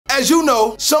as you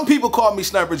know, some people call me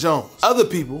Sniper Jones. Other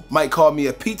people might call me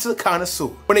a pizza connoisseur.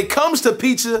 When it comes to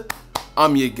pizza,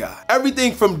 I'm your guy.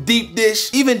 Everything from deep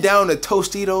dish, even down to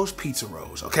Tostitos pizza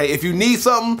rolls, okay? If you need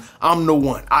something, I'm the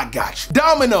one, I got you.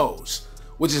 Domino's,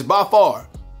 which is by far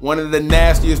one of the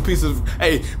nastiest pizza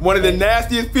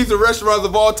restaurants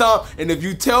of all time. And if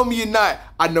you tell me you're not,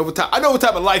 I know what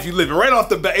type of life you living right off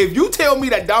the bat. If you tell me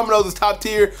that Domino's is top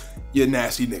tier, you're a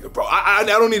nasty nigga, bro. I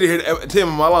don't need to hear Tim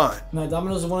in my line. No,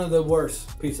 Domino's is one of the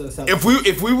worst pizza establishments.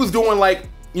 If we was doing like,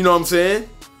 you know what I'm saying,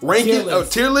 ranking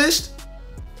tier list,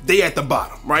 they at the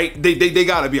bottom, right? They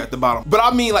gotta be at the bottom. But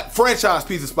I mean like franchise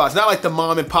pizza spots, not like the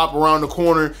mom and pop around the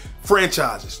corner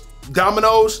franchises.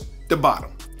 Domino's, the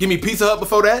bottom. Give me Pizza Hut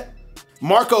before that,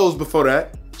 Marco's before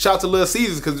that. Shout out to Little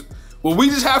Caesars, because what we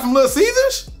just had from Little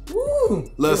Caesars,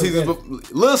 Little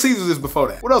Caesars is before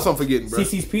that. What else I'm forgetting, bro?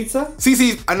 CC's Pizza?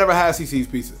 CC's, I never had CC's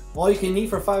Pizza. All you can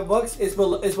eat for $5, it's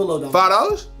below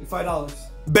Domino's. $5? $5.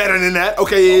 Better than that.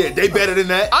 Okay, yeah, they better than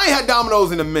that. I ain't had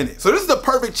Domino's in a minute. So this is the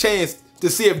perfect chance to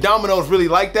see if Domino's really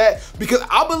like that, because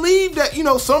I believe that, you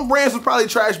know, some brands was probably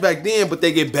trash back then, but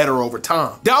they get better over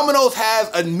time. Domino's has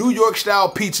a New York style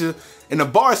pizza, and the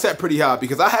bar set pretty high,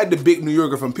 because I had the big New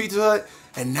Yorker from Pizza Hut,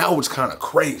 and now it's kind of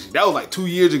crazy. That was like 2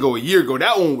 years ago, a year ago.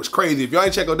 That one was crazy. If y'all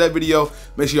ain't check out that video,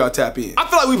 make sure y'all tap in. I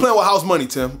feel like we playing with house money,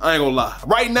 Tim. I ain't gonna lie.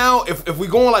 Right now, if we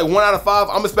going like 1 out of 5,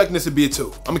 I'm expecting this to be a 2.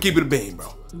 I'm gonna keep it a bean,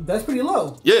 bro. That's pretty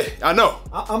low. Yeah, I know.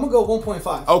 I'm gonna go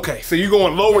 1.5. Okay, so you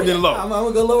going lower than low. I'm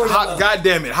gonna go lower than low. God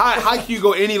damn it. How can you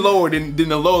go any lower than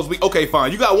the lowest? Okay,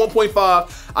 fine. You got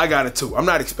 1.5, I got a 2. I'm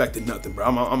not expecting nothing, bro.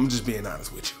 I'm just being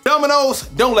honest with you. Domino's,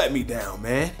 don't let me down,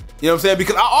 man. You know what I'm saying?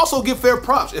 Because I also give fair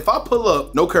props. If I pull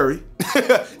up, no curry. You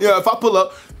know, if I pull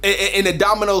up and the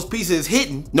Domino's pizza is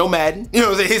hitting, no Madden. You know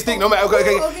what I'm saying? His stick, no Madden.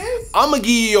 Okay. I'm gonna give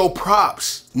you your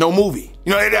props, no movie.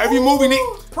 You know, every movie need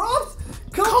props.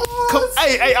 Come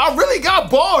Hey, I really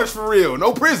got bars for real.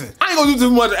 No prison. I ain't gonna do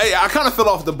too much. Hey, I kind of fell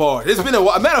off the bar. It's been a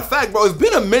while. Matter of fact, bro, it's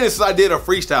been a minute since I did a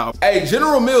freestyle. Hey,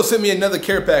 General Mills sent me another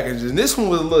care package, and this one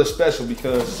was a little special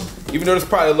because even though it's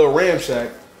probably a little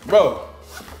ramshack, bro,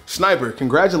 Sniper,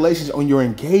 congratulations on your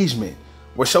engagement.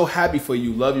 We're so happy for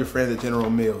you. Love your friends at General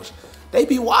Mills. They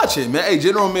be watching, man. Hey,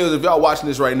 General Mills, if y'all watching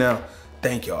this right now,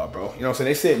 thank y'all, bro. You know what I'm saying?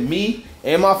 They sent me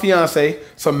and my fiance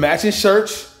some matching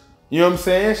shirts. You know what I'm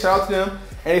saying? Shout out to them.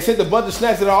 And they sent a bunch of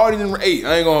snacks that I already didn't eat.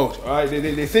 I ain't gonna hold you, all right?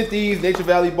 They sent these Nature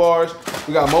Valley bars.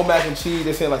 We got Mo Mac and Cheese.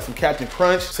 They sent like some Captain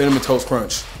Crunch, Cinnamon Toast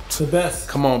Crunch. It's the best.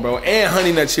 Come on, bro. And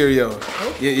Honey Nut Cheerios.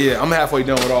 Yeah, I'm halfway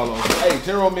done with all of them. Hey,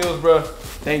 General Mills, bro,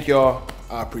 thank y'all.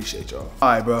 I appreciate y'all. All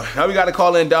right, bro. Now we gotta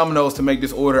call in Domino's to make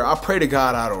this order. I pray to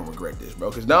God I don't regret this,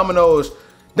 bro, because Domino's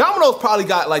probably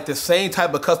got like the same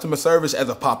type of customer service as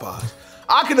a Popeyes.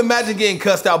 I can imagine getting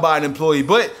cussed out by an employee,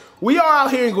 but we are out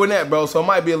here in Gwinnett, bro, so it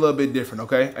might be a little bit different,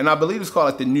 okay? And I believe it's called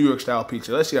like the New York style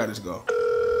pizza. Let's see how this go.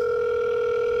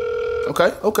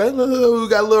 Okay. We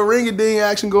got a little ring-a-ding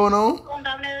action going on.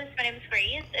 Domino's, my name is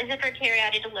Grace. Is it for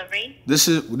carry-out or delivery?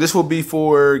 This will be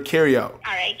for carry-out.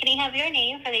 All right, can I have your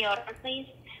name for the order, please?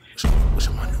 What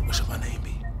should my name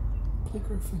be?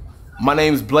 My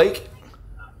name's Blake.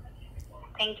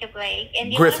 Thank you, Blake.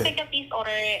 And you want to pick up these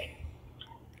order? All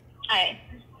right.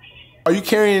 Are you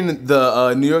carrying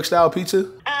the New York style pizza?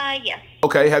 Yes.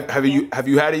 Okay. Have you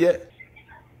had it yet?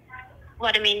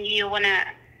 What, I mean, you wanna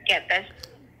get this?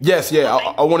 Yes. Yeah.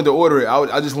 Okay. I wanted to order it.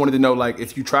 I just wanted to know, like,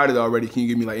 if you tried it already, can you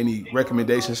give me like any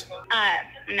recommendations?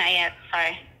 Not yet.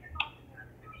 Sorry.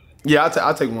 Yeah,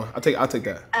 I'll take one. I'll take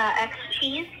that. Extra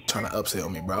cheese. Trying to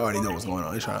upsell me, bro. I already know what's going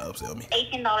on. He's trying to upsell me.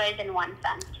 $18.01.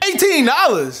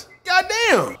 $18?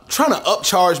 Goddamn. Trying to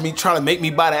upcharge me, trying to make me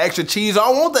buy the extra cheese. I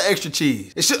don't want the extra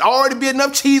cheese. It should already be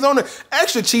enough cheese on it.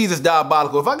 Extra cheese is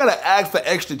diabolical. If I gotta ask for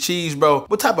extra cheese, bro,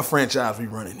 what type of franchise we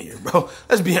running here, bro?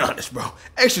 Let's be honest, bro.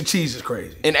 Extra cheese is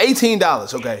crazy. And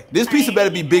 $18, okay? This pizza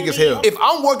better be big as hell. If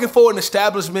I'm working for an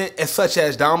establishment as such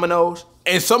as Domino's,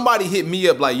 and somebody hit me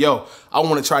up like, yo, I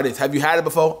want to try this. Have you had it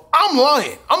before? I'm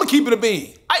lying. I'm gonna keep it a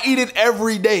bean. I eat it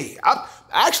every day. I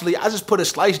just put a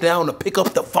slice down to pick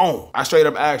up the phone. I straight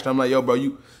up asked her, I'm like, yo, bro,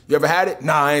 you ever had it?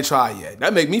 Nah, I ain't tried yet.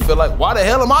 That make me feel like, why the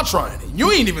hell am I trying it?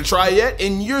 You ain't even tried yet,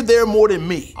 and you're there more than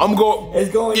me. I'm going.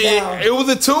 It's going down. It was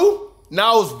a 2.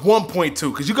 Now it's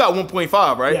 1.2, because you got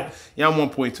 1.5, right? Yeah, I'm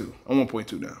 1.2. I'm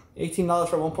 1.2 now. $18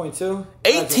 for 1.2?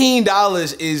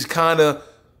 $18 is kind of,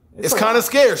 it's kind of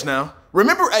scarce now.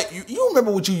 Remember, you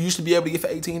remember what you used to be able to get for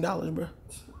 $18, bro?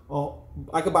 Well,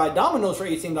 I could buy Domino's for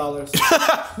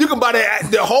 $18. You can buy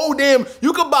the whole damn,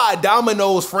 you could buy a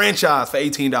Domino's franchise for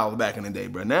 $18 back in the day,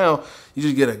 bro. Now, you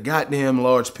just get a goddamn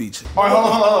large pizza. All right,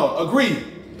 hold on. Agreed.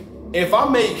 If I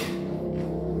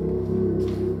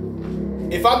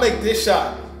make this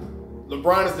shot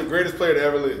LeBron is the greatest player to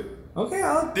ever live. Okay,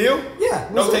 Deal? Yeah.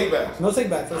 No take backs. No take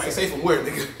backs. I ain't say from where,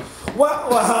 nigga. Wow,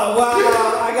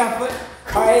 I got foot.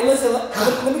 All right, listen.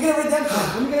 Let me get a redemption.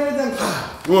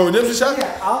 You want a redemption shot?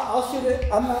 Yeah, I'll shoot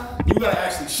it. I'm not. You gotta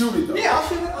actually shoot it though. Yeah, I'll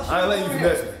shoot it. I ain't letting you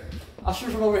finesse me. I'll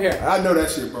shoot from over here. I know that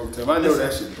shit, bro, Tim. I know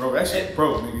that shit, bro. That shit,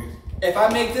 bro, nigga. If I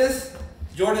make this,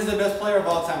 Jordan's the best player of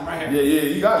all time, right here. Yeah,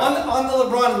 you got it. On the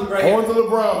LeBron hoop, right here. On the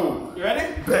LeBron hoop. You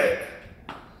ready? Bet.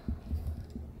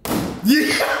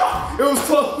 Yeah, it was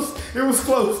close. It was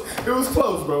close. It was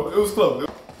close, bro. It was close.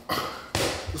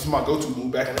 This is my go-to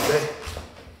move back in the day.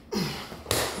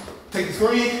 Take the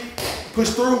screen,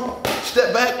 push through,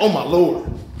 step back. Oh my lord.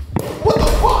 What the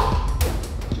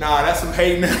fuck? Nah, that's some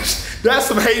hating ass. That's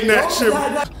some hating ass shit.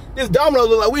 This domino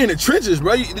look like we in the trenches,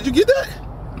 bro. Did you get that?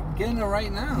 I'm getting it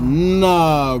right now.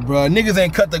 Nah, bro. Niggas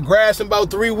ain't cut the grass in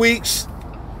about 3 weeks.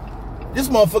 This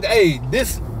motherfucker, hey,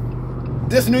 this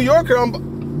New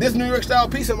York style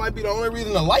pizza might be the only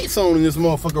reason the light's on in this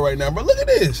motherfucker right now, bro. Look at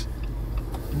this.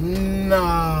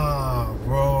 Nah,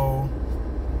 bro.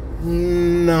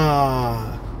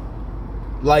 Nah.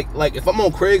 Like if I'm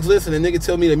on Craigslist and a nigga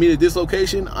tell me to meet at this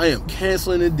location, I am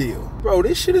canceling the deal. Bro,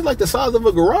 this shit is like the size of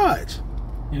a garage.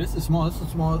 Yeah, this is small.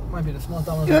 It might be the small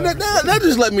Domino's. Yeah, that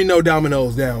just let me know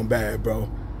Domino's down bad, bro.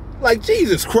 Like,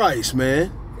 Jesus Christ,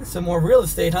 man. Get some more real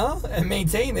estate, huh? And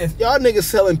maintain it. Y'all niggas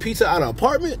selling pizza out of an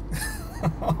apartment?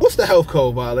 What's the health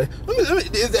code, Vale?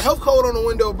 Is the health code on the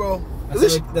window, bro?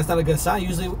 That's not a good sign.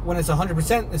 Usually when it's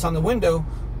 100%, it's on the window.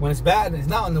 When it's bad, it's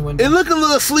not on the window. It look a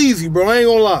little sleazy, bro. I ain't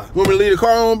gonna lie. Want me to leave the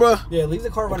car on, bro? Yeah, leave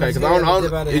the car running. Okay, because I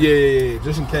don't yeah,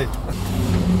 just in case.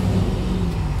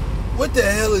 What the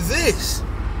hell is this?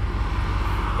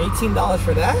 $18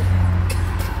 for that?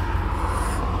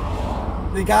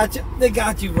 They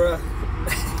got you, bro.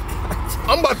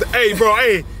 I'm about to, hey, bro,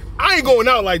 hey, I ain't going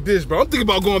out like this, bro. I'm thinking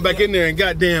about going back in there and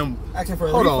goddamn. Asking for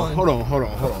a hold refund.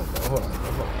 on.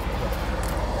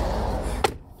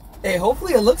 Hey,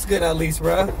 hopefully it looks good at least,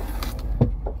 bro.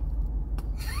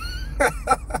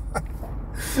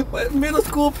 What middle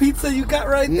school pizza you got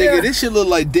right there? Nigga, this shit look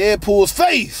like Deadpool's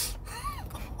face.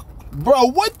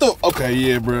 Bro, what the? Okay,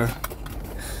 yeah, bro.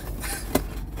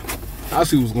 I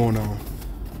see what's going on.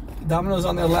 Domino's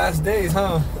on their last days,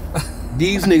 huh?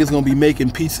 These niggas gonna be making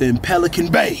pizza in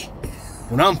Pelican Bay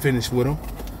when I'm finished with them.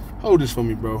 Hold this for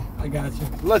me, bro. I got you.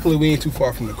 Luckily, we ain't too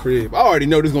far from the crib. I already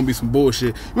know there's gonna be some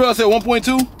bullshit. You know what I said,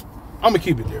 1.2? I'm gonna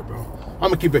keep it there, bro. I'm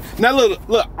gonna keep it. Now, look,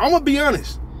 I'm gonna be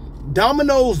honest.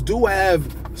 Domino's do have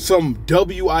some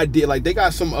WID. Like, they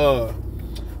got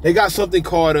something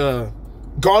called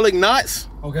garlic knots.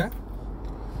 Okay.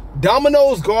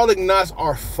 Domino's garlic knots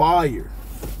are fire.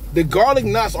 The garlic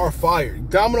knots are fire.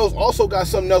 Domino's also got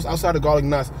something else outside of garlic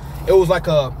knots. It was like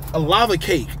a lava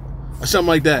cake or something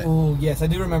like that. Oh, yes, I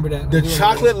do remember that. The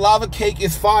chocolate lava cake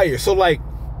is fire. So, like,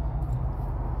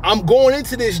 I'm going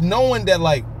into this knowing that,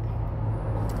 like,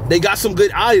 they got some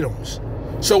good items.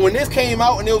 So when this came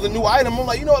out and it was a new item, I'm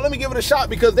like, you know what, let me give it a shot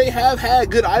because they have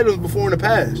had good items before in the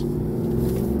past.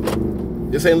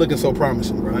 This ain't looking so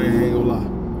promising, bro. I ain't gonna lie.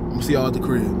 I'm gonna see y'all at the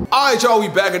crib. All right, y'all, we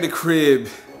back at the crib.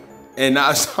 And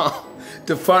now it's time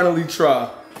to finally try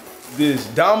this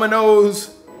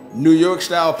Domino's New York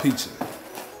style pizza.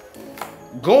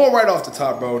 Going right off the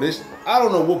top, bro, I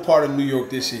don't know what part of New York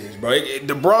this is, bro.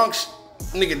 The Bronx,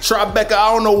 nigga, Tribeca,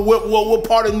 I don't know what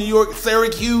part of New York,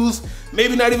 Syracuse,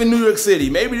 maybe not even New York City.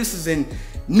 Maybe this is in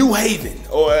New Haven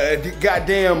or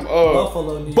goddamn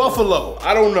Buffalo, New York. Buffalo,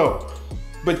 I don't know.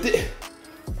 But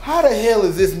how the hell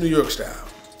is this New York style?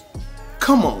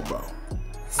 Come on, bro.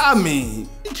 I mean,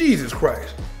 Jesus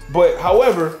Christ. But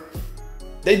however,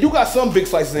 they do got some big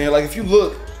slices in here. Like if you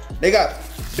look, they got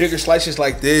bigger slices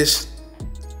like this.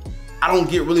 I don't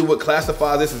get really what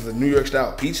classifies this as a New York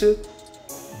style pizza,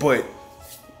 but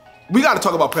we gotta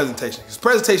talk about presentation, because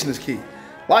presentation is key.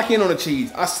 Lock in on the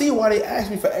cheese. I see why they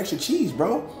asked me for extra cheese,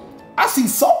 bro. I see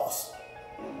sauce.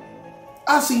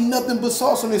 I see nothing but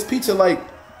sauce on this pizza. Like,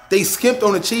 they skimped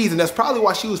on the cheese, and that's probably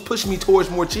why she was pushing me towards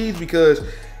more cheese, because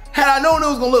had I known it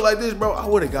was gonna look like this, bro, I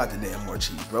would've got the damn more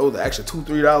cheese, bro. The extra $2,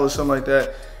 $3, something like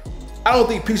that. I don't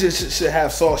think pizza should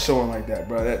have sauce showing like that,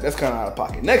 bro. That's kind of out of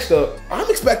pocket. Next up, I'm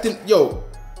expecting,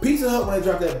 Pizza Hut, when they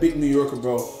dropped that big New Yorker,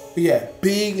 bro, we had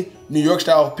big New York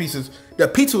style pizzas. The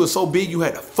pizza was so big, you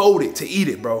had to fold it to eat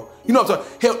it, bro. You know what I'm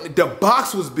talking? Hell, the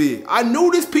box was big. I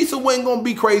knew this pizza wasn't gonna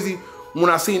be crazy when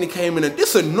I seen it came in.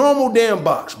 This is a normal damn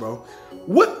box, bro.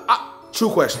 True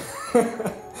question.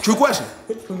 True question.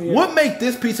 What make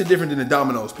this pizza different than the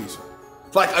Domino's pizza?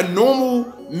 Like a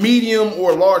normal, medium,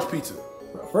 or large pizza?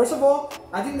 First of all,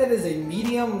 I think that is a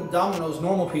medium Domino's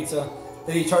normal pizza.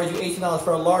 that they charge you $18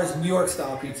 for a large New York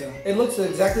style pizza. It looks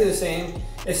exactly the same.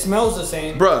 It smells the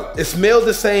same. Bruh, it smells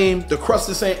the same. The crust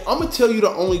the same. I'm gonna tell you the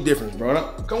only difference,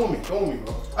 bro. Come with me, bro.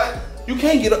 You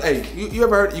can't get a, hey, you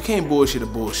ever heard, you can't bullshit a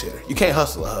bullshitter. You can't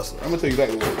hustle a hustler. I'm gonna tell you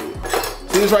exactly what it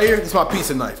is. See this right here? It's my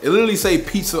pizza knife. It literally say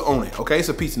pizza on it, okay? It's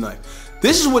a pizza knife.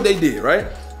 This is what they did, right?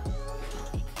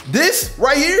 This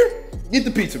right here, get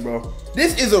the pizza, bro.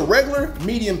 This is a regular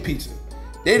medium pizza.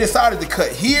 They decided to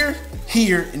cut here,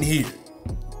 here, and here.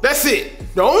 That's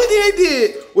it. The only thing they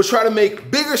did was try to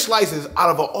make bigger slices out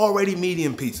of an already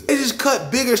medium pizza. They just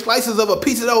cut bigger slices of a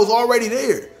pizza that was already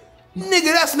there.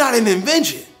 Nigga, that's not an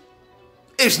invention.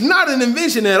 It's not an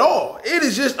invention at all. It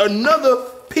is just another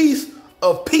piece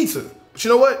of pizza. But you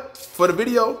know what? For the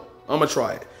video, I'm gonna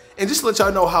try it. And just to let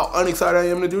y'all know how unexcited I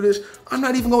am to do this, I'm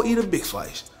not even gonna eat a big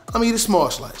slice. I'm gonna eat a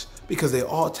small slice because they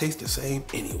all taste the same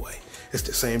anyway. It's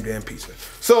the same damn pizza.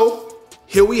 So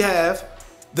here we have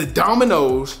the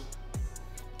Domino's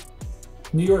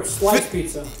New York slice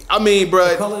pizza. I mean,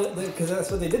 bruh. Because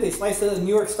that's what they did. They sliced it the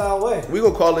New York style way. We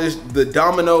gonna call this the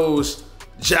Domino's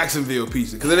Jacksonville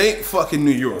pizza because it ain't fucking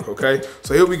New York, okay?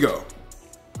 So here we go.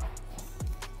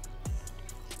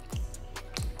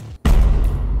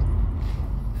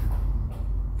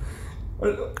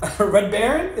 Red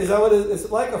Baron? Is that what it's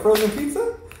like? A frozen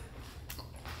pizza?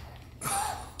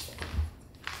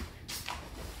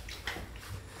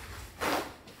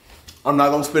 I'm not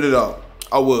gonna spit it out.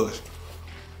 I was.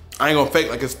 I ain't gonna fake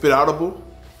like it's spit outable,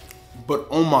 but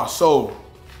on my soul,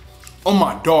 on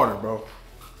my daughter, bro.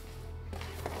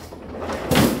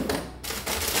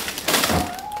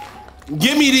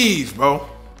 Give me these, bro.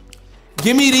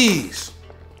 Give me these.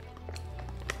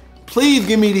 Please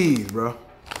give me these, bro.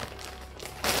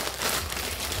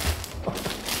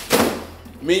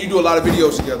 Me and you do a lot of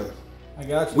videos together. I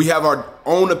got you. We have our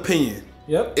own opinion.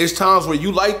 Yep. It's times where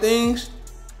you like things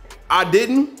I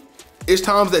didn't. It's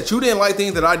times that you didn't like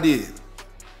things that I did.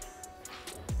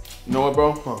 You know what,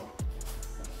 bro? Huh.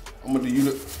 I'm gonna do you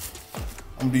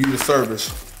the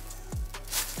service.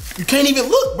 You can't even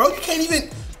look, bro. You can't even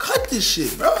cut this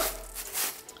shit, bro.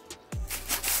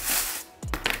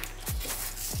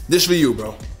 This for you,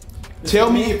 bro.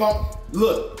 Tell me if I'm,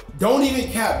 look, don't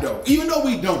even cap though. Even though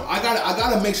we don't, I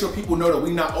gotta make sure people know that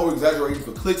we not over exaggerating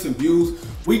for clicks and views.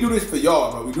 We do this for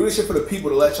y'all, bro. We do this shit for the people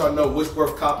to let y'all know what's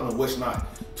worth copping and what's not.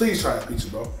 Please try that pizza,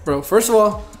 bro. Bro, first of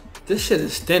all, this shit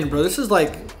is thin, bro. This is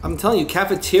like, I'm telling you,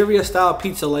 cafeteria style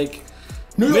pizza, like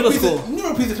middle school. New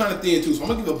York pizza kind of thin too, so I'm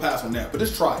gonna give you a pass on that, but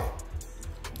just try it.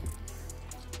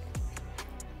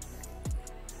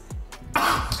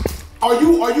 Are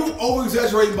you over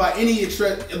exaggerating by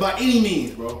any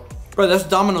means, bro? Bro, that's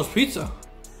Domino's pizza.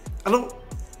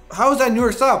 How is that New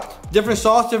York style? Different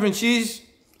sauce, different cheese.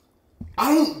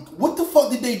 What the fuck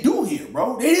did they do here,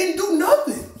 bro? They didn't do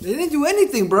nothing. They didn't do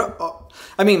anything, bro.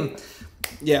 I mean,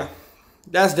 yeah,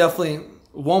 that's definitely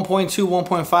 1.2,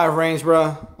 1.5 range,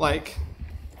 bro. Like,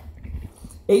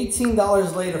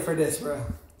 $18 later for this, bro.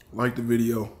 Like the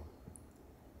video.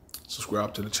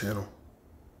 Subscribe to the channel.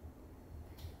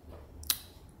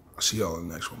 I'll see y'all in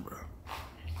the next one, bro.